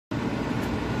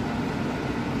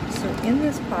in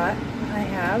this pot, I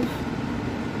have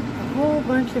a whole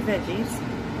bunch of veggies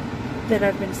that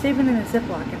I've been saving in a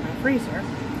Ziploc in my freezer.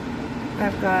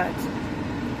 I've got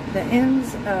the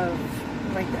ends of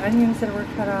like the onions that were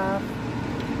cut off,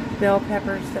 bell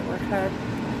peppers that were cut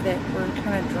that were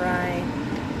kind of dry,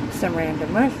 some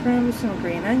random mushrooms, some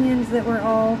green onions that were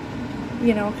all,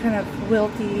 you know, kind of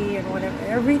wilty and whatever.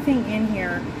 Everything in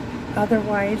here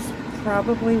otherwise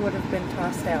probably would have been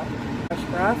tossed out. Fresh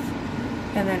broth,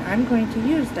 and then I'm going to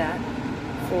use that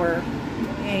for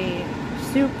a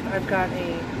soup. I've got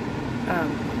a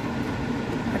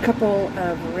couple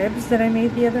of ribs that I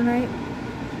made the other night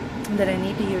that I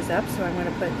need to use up, so I'm going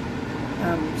to put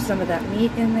some of that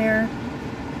meat in there,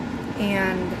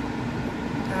 and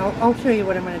I'll show you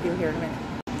what I'm going to do here in a minute.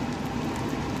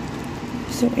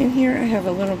 So in here I have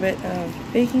a little bit of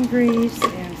bacon grease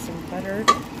and some butter.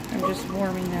 I'm just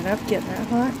warming that up, getting that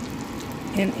hot.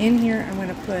 And in here I'm going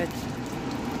to put,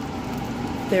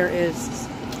 there is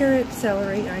carrot,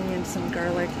 celery, onion, some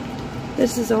garlic.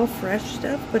 This is all fresh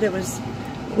stuff, but it was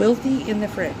wilty in the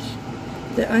fridge.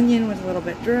 The onion was a little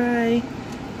bit dry,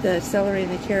 the celery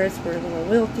and the carrots were a little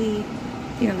wilty,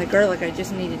 and the garlic I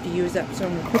just needed to use up. So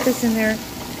I'm going to put this in there,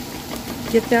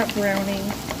 get that browning.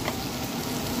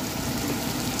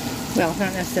 Well,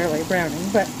 not necessarily browning,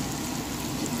 but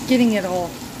getting it all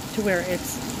to where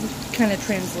it's kind of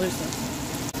translucent.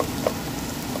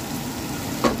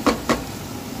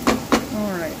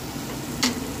 Alright.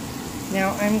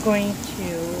 Now I'm going to,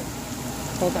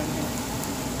 hold on here.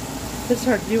 This is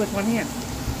hard to do with one hand.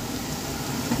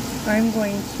 I'm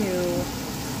going to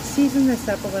season this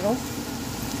up a little.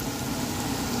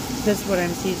 This is what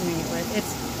I'm seasoning it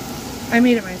with. I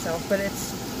made it myself, but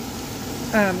it's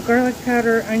garlic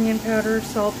powder, onion powder,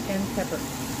 salt, and pepper.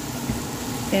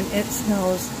 And it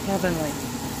smells heavenly.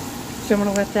 So I'm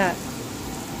going to let that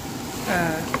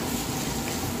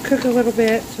cook a little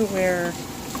bit to where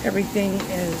everything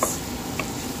is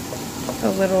a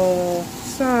little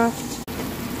soft.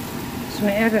 So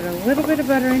I added a little bit of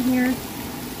butter in here.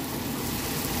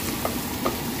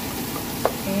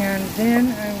 And then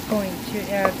I'm going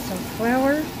to add some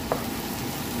flour.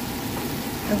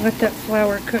 And let that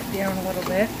flour cook down a little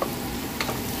bit.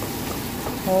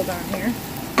 Hold on here.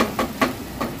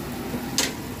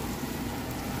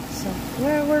 Some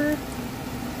flour.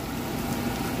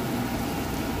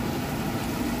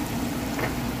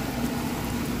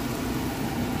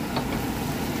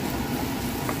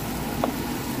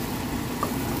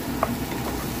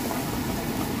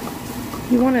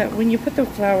 You want to, when you put the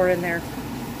flour in there,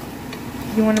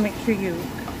 you want to make sure you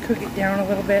cook it down a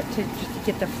little bit to just to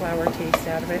get the flour taste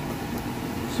out of it.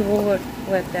 So we'll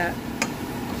let that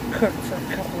cook for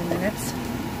a couple of minutes.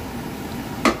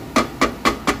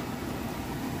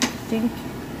 I think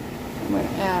I'm going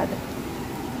to add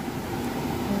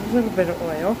a little bit of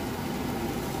oil.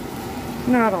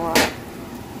 Not a lot.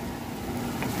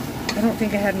 I don't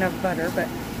think I had enough butter, but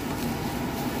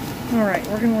alright,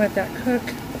 we're going to let that cook.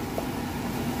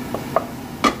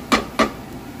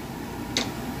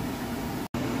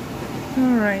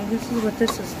 Alright, this is what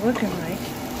this is looking like.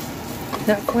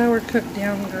 That flour cooked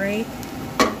down great.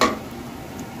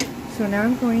 So now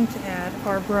I'm going to add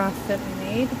our broth that we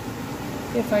made.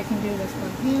 If I can do this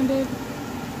one-handed.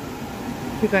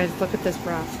 You guys, look at this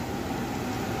broth.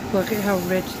 Look at how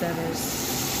rich that is.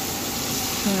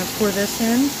 I'm going to pour this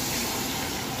in.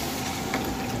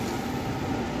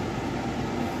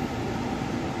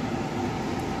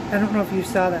 I don't know if you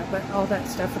saw that, but all that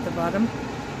stuff at the bottom.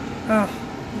 Oh.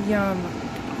 Yum.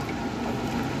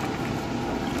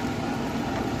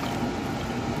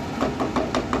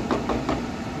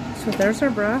 So there's our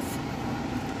broth.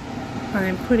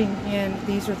 I'm putting in,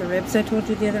 these are the ribs I told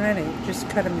you the other night. I just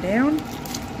cut them down.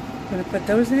 I'm going to put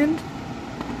those in.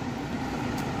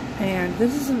 And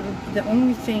this is the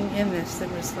only thing in this that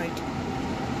was like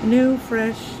new,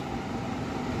 fresh,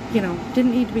 you know,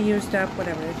 didn't need to be used up,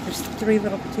 whatever. Just 3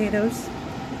 little potatoes.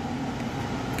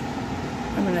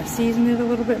 I'm going to season it a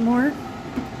little bit more.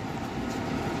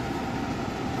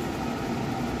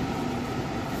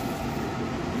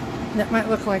 That might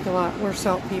look like a lot. We're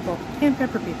salt people and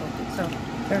pepper people. So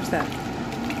there's that.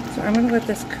 So I'm going to let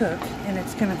this cook, and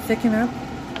it's going to thicken up.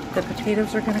 The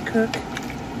potatoes are going to cook.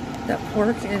 That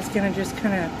pork is going to just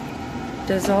kind of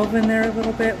dissolve in there a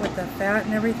little bit with the fat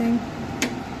and everything.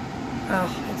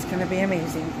 Oh, it's going to be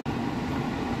amazing.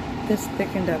 This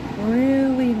thickened up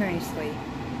really nicely.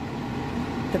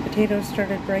 The potatoes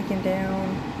started breaking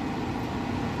down.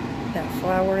 That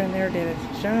flour in there did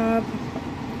its job.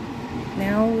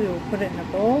 Now we will put it in a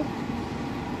bowl.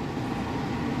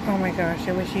 Oh my gosh,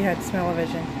 I wish you had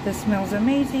smell-o-vision. This smells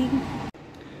amazing.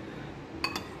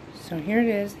 So here it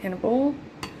is in a bowl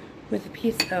with a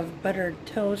piece of buttered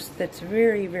toast that's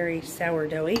very, very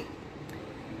sourdoughy.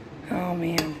 Oh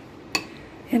man.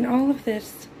 And all of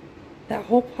this, that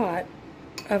whole pot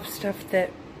of stuff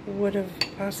that would have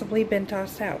possibly been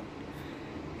tossed out.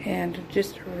 And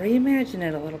just reimagine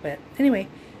it a little bit. Anyway,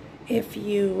 if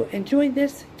you enjoyed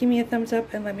this, give me a thumbs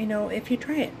up and let me know if you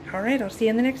try it. Alright, I'll see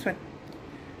you in the next one.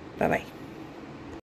 Bye-bye.